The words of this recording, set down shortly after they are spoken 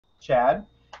Chad,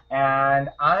 and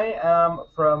I am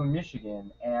from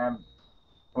Michigan. And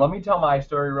let me tell my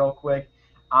story real quick.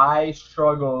 I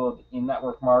struggled in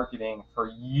network marketing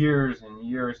for years and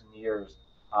years and years.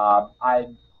 I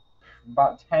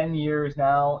about 10 years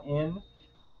now in,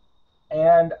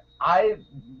 and I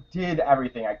did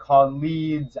everything. I called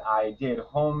leads. I did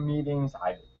home meetings.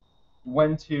 I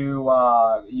went to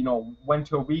a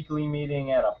weekly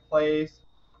meeting at a place.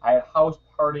 I had house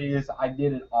parties. I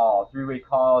did it all, three-way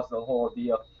calls, the whole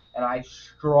deal. And I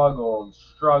struggled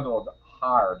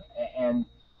hard, and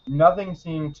nothing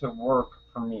seemed to work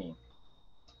for me.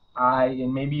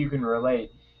 And maybe you can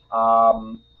relate,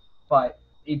 um, but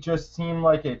it just seemed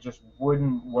like it just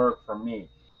wouldn't work for me.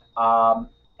 Um,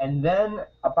 and then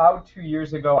about 2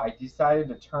 years ago, I decided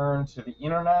to turn to the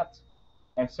internet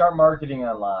and start marketing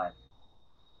online.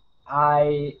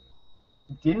 I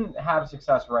didn't have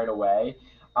success right away.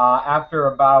 After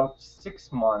about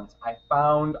 6 months, I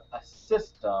found a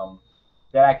system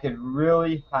that I could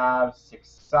really have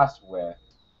success with.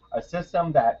 A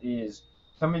system that is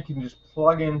somebody can just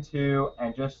plug into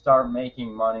and just start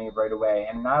making money right away.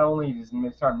 And not only does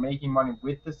it start making money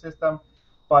with the system,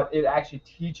 but it actually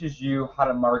teaches you how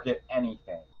to market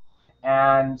anything.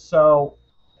 And so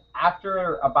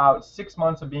after about 6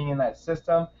 months of being in that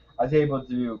system, I was able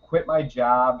to quit my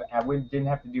job. I didn't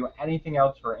have to do anything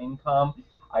else for income.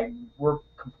 I worked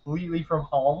completely from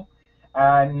home.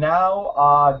 And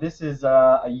now, this is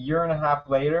a year and a half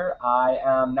later. I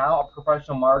am now a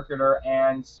professional marketer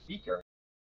and speaker.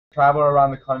 Travel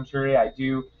around the country. I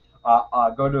do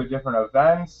go to different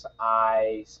events.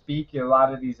 I speak at a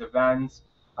lot of these events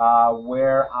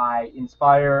where I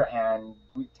inspire and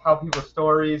we tell people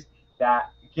stories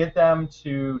that get them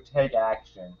to take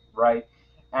action, right?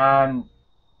 And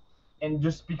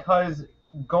just because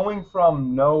going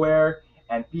from nowhere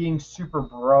and being super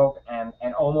broke and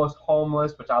almost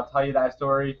homeless, which I'll tell you that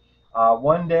story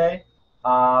one day,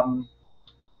 um,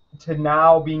 to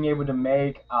now being able to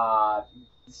make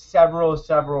several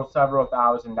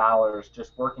 $1,000s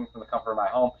just working from the comfort of my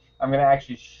home. I'm going to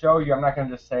actually show you. I'm not going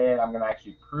to just say it. I'm going to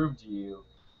actually prove to you.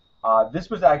 This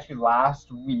was actually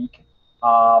last week.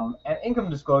 And income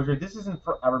disclosure, this isn't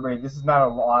for everybody. This is not a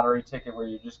lottery ticket where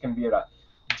you're just going to be able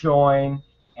to join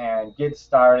and get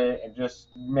started and just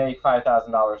make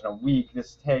 $5,000 in a week.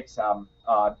 This takes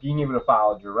being able to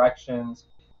follow directions,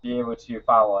 be able to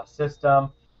follow a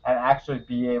system, and actually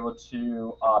be able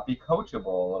to be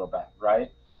coachable a little bit,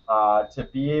 right? To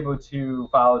be able to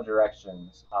follow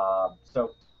directions.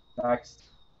 So next,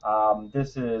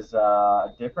 this is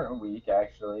a different week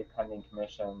actually, pending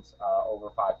commissions over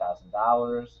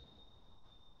 $5,000.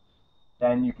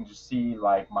 Then you can just see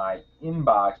like my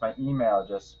inbox, my email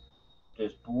just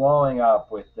blowing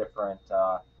up with different,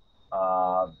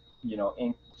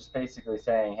 just basically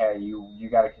saying, hey, you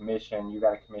got a commission, you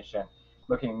got a commission,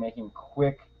 making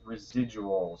quick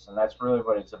residuals, and that's really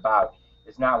what it's about.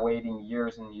 It's not waiting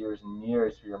years and years and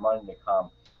years for your money to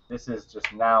come. This is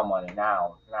just now money,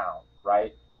 now,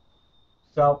 right?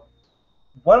 So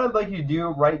what I'd like you to do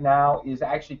right now is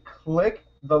actually click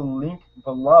the link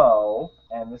below,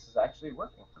 and this is actually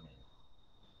working for me.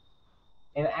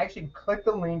 And actually click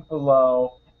the link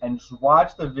below and just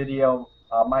watch the video.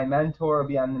 My mentor will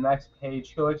be on the next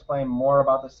page. He'll explain more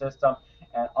about the system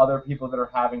and other people that are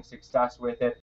having success with it.